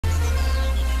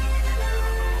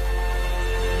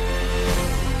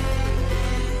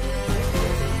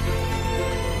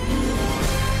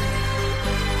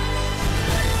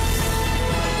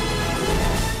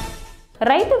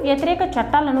రైతు వ్యతిరేక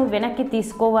చట్టాలను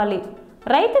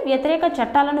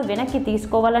వెనక్కి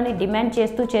తీసుకోవాలని డిమాండ్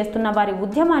చేస్తున్న వారి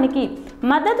ఉద్యమానికి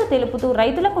మద్దతు తెలుపుతూ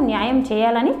రైతులకు న్యాయం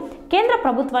చేయాలని కేంద్ర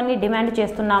ప్రభుత్వాన్ని డిమాండ్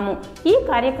చేస్తున్నాము। ఈ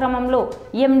కార్యక్రమంలో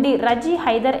ఎండి రజీ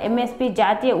హైదర్, ఎంఎస్పీ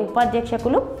జాతీయ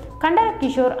ఉపాధ్యక్షులు కండర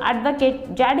కిషోర్, అడ్వకేట్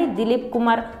జాడి దిలీప్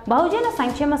కుమార్, బహుజన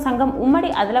సంక్షేమ సంఘం ఉమ్మడి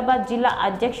ఆదిలాబాద్ జిల్లా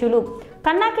అధ్యక్షులు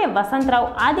కన్నాకే వసంతరావు,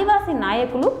 ఆదివాసీ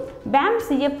నాయకులు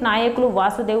బ్యామ్సిఎఫ్ నాయకులు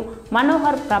వాసుదేవ్,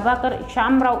 మనోహర్, ప్రభాకర్,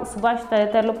 శ్యామరావు, సుభాష్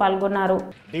తదితరులు పాల్గొన్నారు।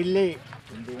 ఢిల్లీ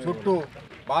చుట్టూ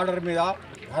బార్డర్ మీద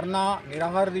ధర్నా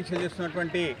నిరాహార దీక్ష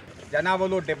చేస్తున్నటువంటి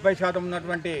జనాభాలో 70%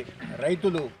 ఉన్నటువంటి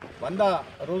రైతులు 100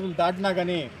 రోజులు దాటినా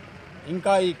కానీ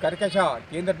ఇంకా ఈ కర్కశ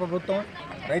కేంద్ర ప్రభుత్వం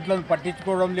రైతులను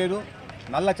పట్టించుకోవడం లేదు।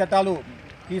 నల్ల చట్టాలు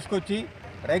తీసుకొచ్చి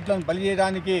రైతులను బలి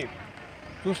చేయడానికి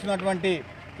చూస్తున్నటువంటి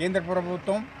కేంద్ర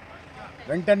ప్రభుత్వం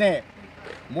వెంటనే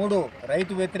 3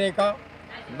 రైతు వ్యతిరేక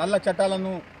నల్ల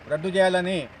చట్టాలను రద్దు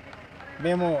చేయాలని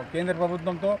మేము కేంద్ర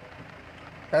ప్రభుత్వంతో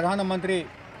ప్రధానమంత్రి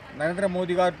నరేంద్ర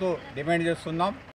మోదీ గారితో డిమాండ్ చేస్తున్నాం।